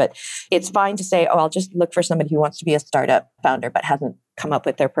for me, but it's fine to say, oh, I'll just look for somebody who wants to be a startup founder but hasn't come up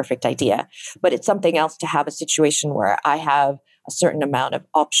with their perfect idea. But it's something else to have a situation where I have a certain amount of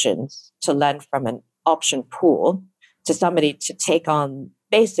options to lend from an option pool to somebody to take on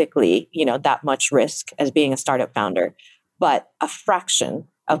basically, that much risk as being a startup founder, but a fraction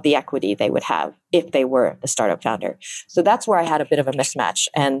of the equity they would have if they were a startup founder. So that's where I had a bit of a mismatch.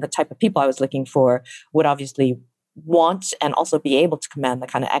 And the type of people I was looking for would obviously want and also be able to command the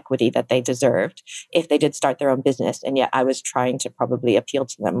kind of equity that they deserved if they did start their own business. And yet I was trying to probably appeal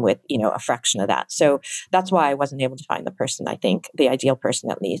to them with, a fraction of that. So that's why I wasn't able to find the person, I think, the ideal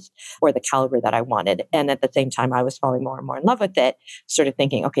person at least, or the caliber that I wanted. And at the same time, I was falling more and more in love with it, sort of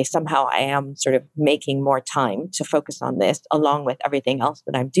thinking, okay, somehow I am sort of making more time to focus on this along with everything else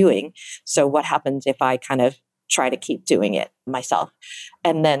that I'm doing. So what happens if I kind of try to keep doing it myself?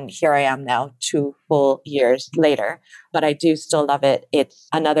 And then here I am now 2 full years later, but I do still love it. It's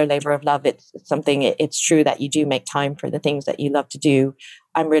another labor of love. It's something, it's true that you do make time for the things that you love to do.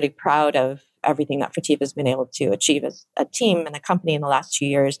 I'm really proud of everything that Fatif has been able to achieve as a team and a company in the last 2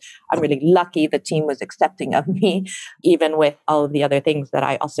 years. I'm really lucky the team was accepting of me, even with all of the other things that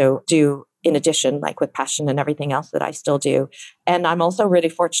I also do in addition, like with passion and everything else that I still do. And I'm also really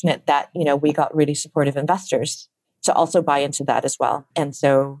fortunate that, we got really supportive investors to also buy into that as well. And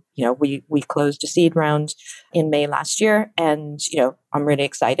so, we closed a seed round in May last year. And, I'm really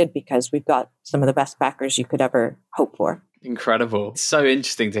excited because we've got some of the best backers you could ever hope for. Incredible. So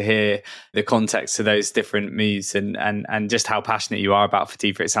interesting to hear the context to those different moves and just how passionate you are about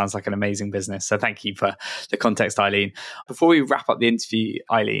Fatifa. It sounds like an amazing business. So thank you for the context, Eileen. Before we wrap up the interview,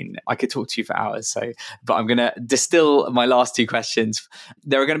 Eileen, I could talk to you for hours. But I'm going to distill my last 2 questions.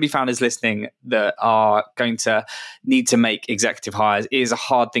 There are going to be founders listening that are going to need to make executive hires. It is a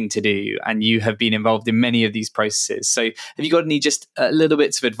hard thing to do. And you have been involved in many of these processes. So have you got any just little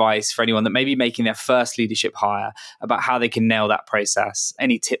bits of advice for anyone that may be making their first leadership hire about how they can nail that process?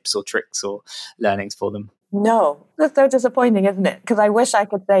 Any tips or tricks or learnings for them? No, that's so disappointing, isn't it? Because I wish I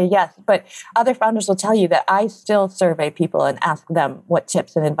could say yes, but other founders will tell you that I still survey people and ask them what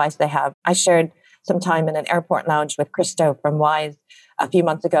tips and advice they have. I shared some time in an airport lounge with Christo from Wise a few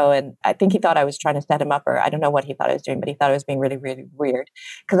months ago, and I think he thought I was trying to set him up, or I don't know what he thought I was doing, but he thought I was being really, really weird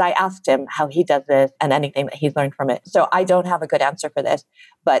because I asked him how he does this and anything that he's learned from it. So I don't have a good answer for this,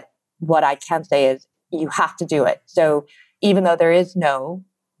 but what I can say is you have to do it. So even though there is no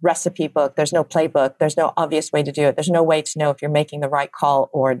recipe book, there's no playbook, there's no obvious way to do it, there's no way to know if you're making the right call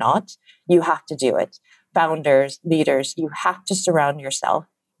or not, you have to do it. Founders, leaders, you have to surround yourself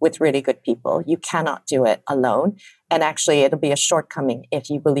with really good people. You cannot do it alone. And actually, it'll be a shortcoming if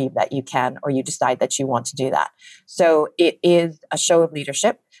you believe that you can or you decide that you want to do that. So it is a show of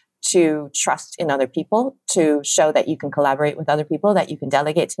leadership to trust in other people, to show that you can collaborate with other people, that you can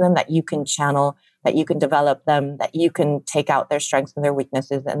delegate to them, that you can channel, that you can develop them, that you can take out their strengths and their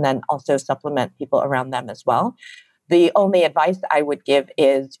weaknesses, and then also supplement people around them as well. The only advice I would give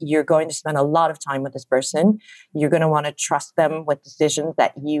is you're going to spend a lot of time with this person. You're going to want to trust them with decisions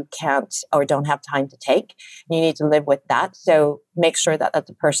that you can't or don't have time to take. You need to live with that. So make sure that that's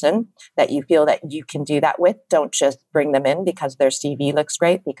a person that you feel that you can do that with. Don't just bring them in because their CV looks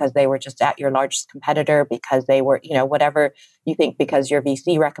great, because they were just at your largest competitor, because they were, whatever you think, because your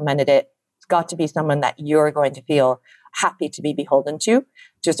VC recommended it. It's got to be someone that you're going to feel happy to be beholden to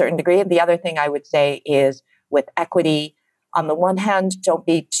a certain degree. And the other thing I would say is, with equity, on the one hand, don't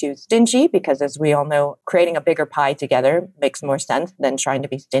be too stingy, because as we all know, creating a bigger pie together makes more sense than trying to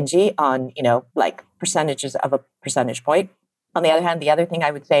be stingy on, like percentages of a percentage point. On the other hand, the other thing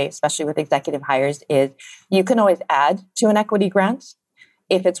I would say, especially with executive hires, is you can always add to an equity grant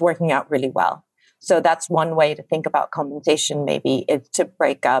if it's working out really well. So that's one way to think about compensation, maybe, is to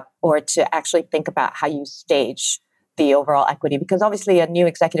break up or to actually think about how you stage the overall equity. Because obviously a new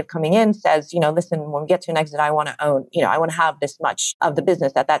executive coming in says, listen, when we get to an exit, I want to own, I want to have this much of the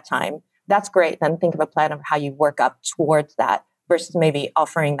business at that time. That's great. Then think of a plan of how you work up towards that versus maybe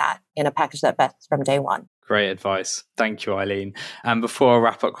offering that in a package that vests from day one. Great advice. Thank you, Eileen. And before I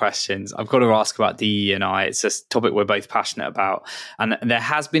wrap up questions, I've got to ask about DE&I. It's a topic we're both passionate about. And there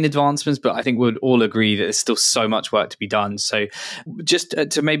has been advancements, but I think we'd all agree that there's still so much work to be done. So just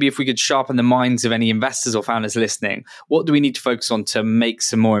to maybe if we could sharpen the minds of any investors or founders listening, what do we need to focus on to make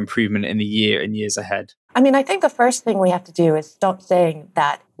some more improvement in the year and years ahead? I think the first thing we have to do is stop saying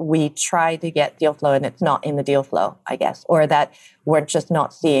that we try to get deal flow and it's not in the deal flow, I guess, or that we're just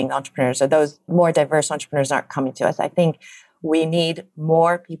not seeing entrepreneurs or those more diverse entrepreneurs aren't coming to us. I think We need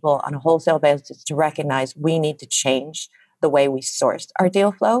more people on a wholesale basis to recognize we need to change the way we source our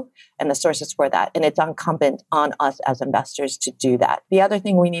deal flow and the sources for that. And it's incumbent on us as investors to do that. The other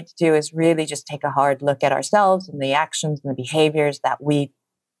thing we need to do is really just take a hard look at ourselves and the actions and the behaviors that we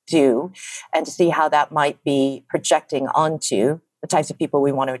do and to see how that might be projecting onto the types of people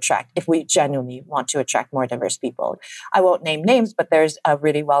we want to attract if we genuinely want to attract more diverse people. I won't name names, but there's a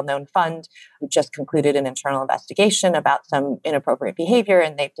really well-known fund who just concluded an internal investigation about some inappropriate behavior,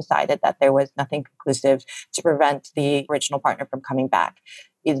 and they've decided that there was nothing conclusive to prevent the original partner from coming back.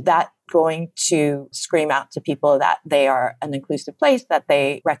 Is that going to scream out to people that they are an inclusive place, that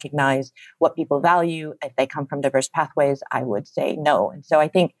they recognize what people value, if they come from diverse pathways? I would say no. And so I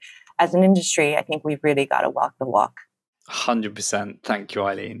think as an industry, I think we've really got to walk the walk. 100%. Thank you,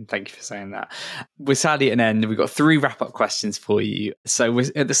 Eileen. Thank you for saying that. We're sadly at an end. We've got 3 wrap-up questions for you. So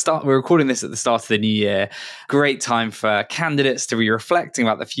we're recording this at the start of the new year. Great time for candidates to be reflecting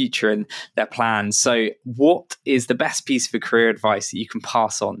about the future and their plans. So what is the best piece of career advice that you can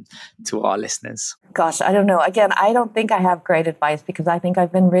pass on to our listeners? Gosh, I don't know. Again, I don't think I have great advice because I think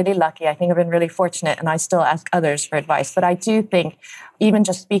I've been really lucky. I think I've been really fortunate, and I still ask others for advice. But I do think, even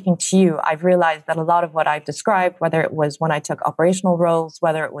just speaking to you, I've realized that a lot of what I've described, whether it was when I took operational roles,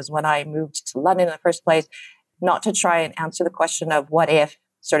 whether it was when I moved to London in the first place, not to try and answer the question of what if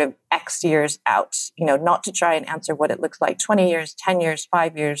sort of X years out, not to try and answer what it looks like 20 years, 10 years,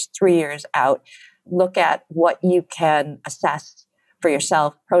 5 years, 3 years out. Look at what you can assess for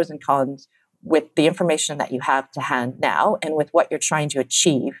yourself, pros and cons, with the information that you have to hand now and with what you're trying to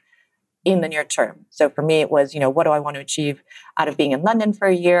achieve in the near term. So for me, it was, what do I want to achieve out of being in London for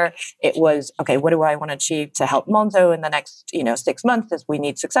a year? It was, okay, what do I want to achieve to help Monzo in the next, 6 months as we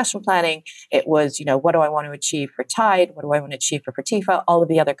need succession planning? It was, what do I want to achieve for Tide? What do I want to achieve for Fertifa? All of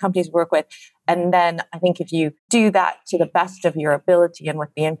the other companies we work with. And then I think if you do that to the best of your ability and with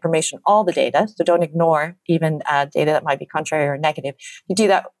the information, all the data, so don't ignore even data that might be contrary or negative, you do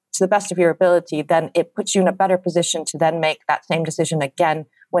that to the best of your ability, then it puts you in a better position to then make that same decision again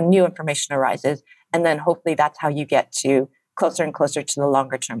when new information arises. And then hopefully that's how you get to closer and closer to the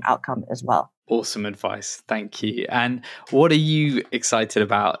longer term outcome as well. Awesome advice. Thank you. And what are you excited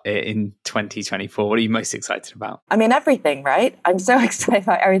about in 2024? What are you most excited about? I mean, everything, right? I'm so excited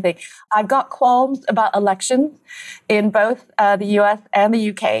about everything. I've got qualms about elections in both the US and the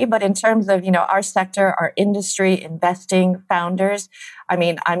UK, but in terms of, our sector, our industry, investing, founders, I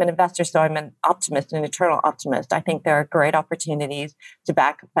mean, I'm an investor, so I'm an optimist, an eternal optimist. I think there are great opportunities to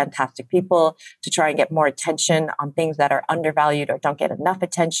back fantastic people, to try and get more attention on things that are undervalued or don't get enough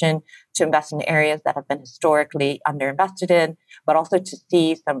attention, to invest in areas that have been historically underinvested in, but also to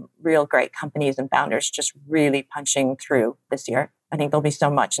see some real great companies and founders just really punching through this year. I think there'll be so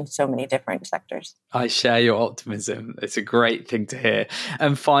much in so many different sectors. I share your optimism. It's a great thing to hear.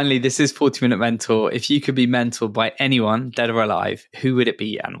 And finally, this is 40-Minute Mentor. If you could be mentored by anyone, dead or alive, who would it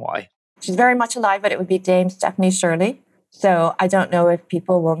be and why? She's very much alive, but it would be Dame Stephanie Shirley. So I don't know if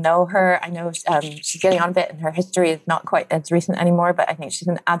people will know her. I know she's getting on a bit and her history is not quite as recent anymore, but I think she's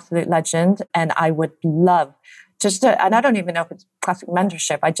an absolute legend. And I would love and I don't even know if it's classic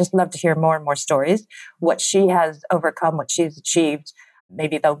mentorship. I just love to hear more and more stories, what she has overcome, what she's achieved.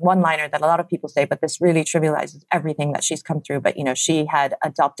 Maybe the one-liner that a lot of people say, but this really trivializes everything that she's come through. But, she had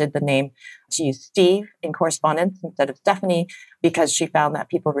adopted the name. She used Steve in correspondence instead of Stephanie because she found that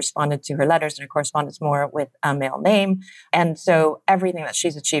people responded to her letters and her correspondence more with a male name. And so everything that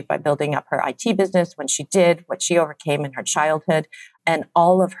she's achieved by building up her IT business, when she did, what she overcame in her childhood, and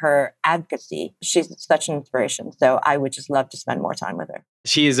all of her advocacy, she's such an inspiration. So I would just love to spend more time with her.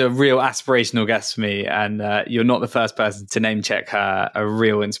 She is a real aspirational guest for me, and you're not the first person to name check her, a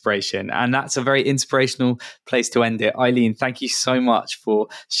real inspiration. And that's a very inspirational place to end it. Eileen, thank you so much for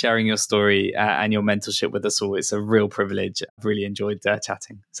sharing your story and your mentorship with us all. It's a real privilege. I've really enjoyed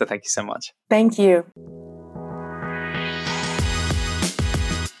chatting. So thank you so much. Thank you.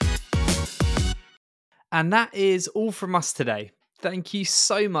 And that is all from us today. Thank you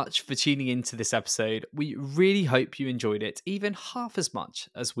so much for tuning into this episode. We really hope you enjoyed it even half as much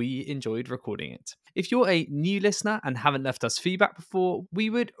as we enjoyed recording it. If you're a new listener and haven't left us feedback before, we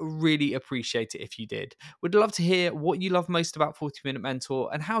would really appreciate it if you did. We'd love to hear what you love most about 40-Minute Mentor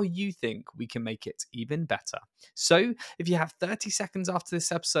and how you think we can make it even better. So if you have 30 seconds after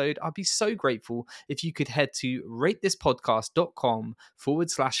this episode, I'd be so grateful if you could head to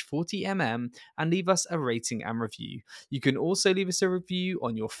ratethispodcast.com/40mm and leave us a rating and review. You can also leave us a review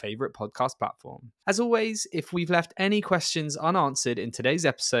on your favorite podcast platform. As always, if we've left any questions unanswered in today's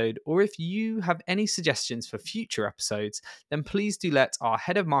episode, or if you have any any suggestions for future episodes, then please do let our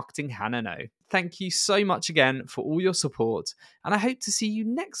head of marketing, Hannah, know. Thank you so much again for all your support, and I hope to see you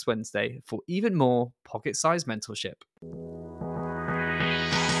next Wednesday for even more pocket-sized mentorship.